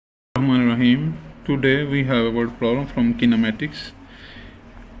Rahim. Today we have a word problem from kinematics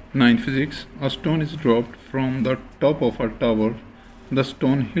 9 physics. A stone is dropped from the top of a tower. The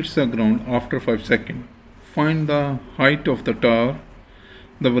stone hits the ground after 5 seconds. Find the height of the tower,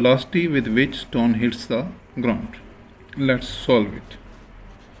 the velocity with which stone hits the ground. Let's solve it.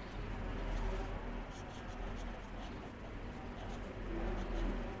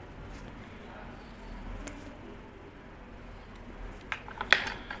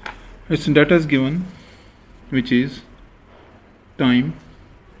 Its data is given, which is time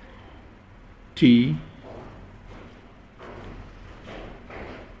t,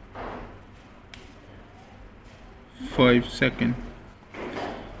 (5 seconds).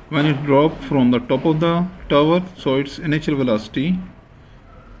 When it dropped from the top of the tower, so its initial velocity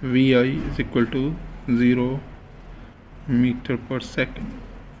vi is equal to 0 meter per second,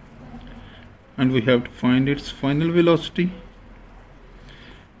 and we have to find its final velocity.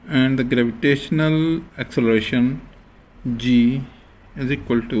 And the gravitational acceleration g is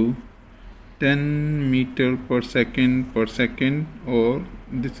equal to 10 meter per second, or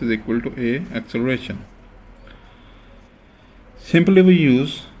this is equal to a acceleration. Simply we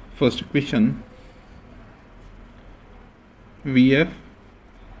use first equation. Vf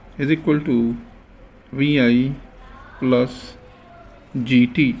is equal to vi plus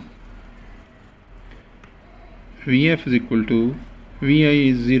gt. Vf is equal to vi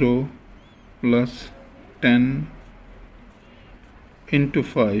is 0 plus 10 into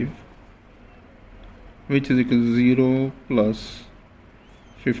 5, which is equal to 0 plus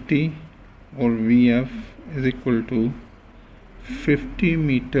 50, or Vf is equal to 50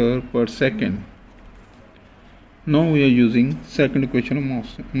 meter per second. Now we are using second equation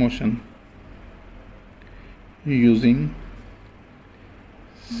of motion. Using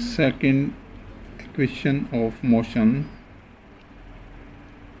second equation of motion,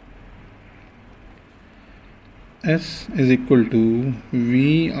 S is equal to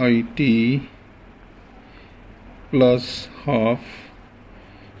VIT plus half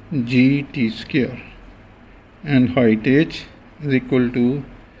GT square, and height h is equal to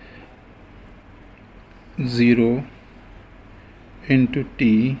 0 into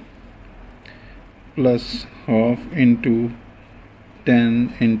t plus half into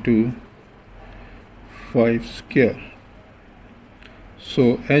 10 into 5 square.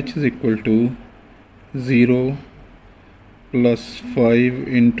 So h is equal to 0 plus 5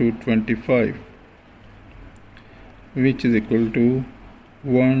 into 25, which is equal to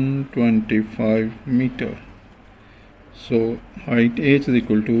 125 meter. So height h is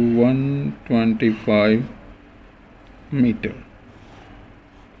equal to 125 meter.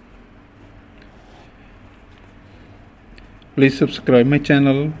 Please subscribe my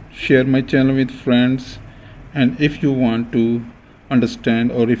channel, share my channel with friends, and if you want to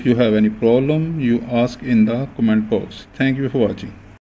understand or if you have any problem, you ask in the comment box. Thank you for watching.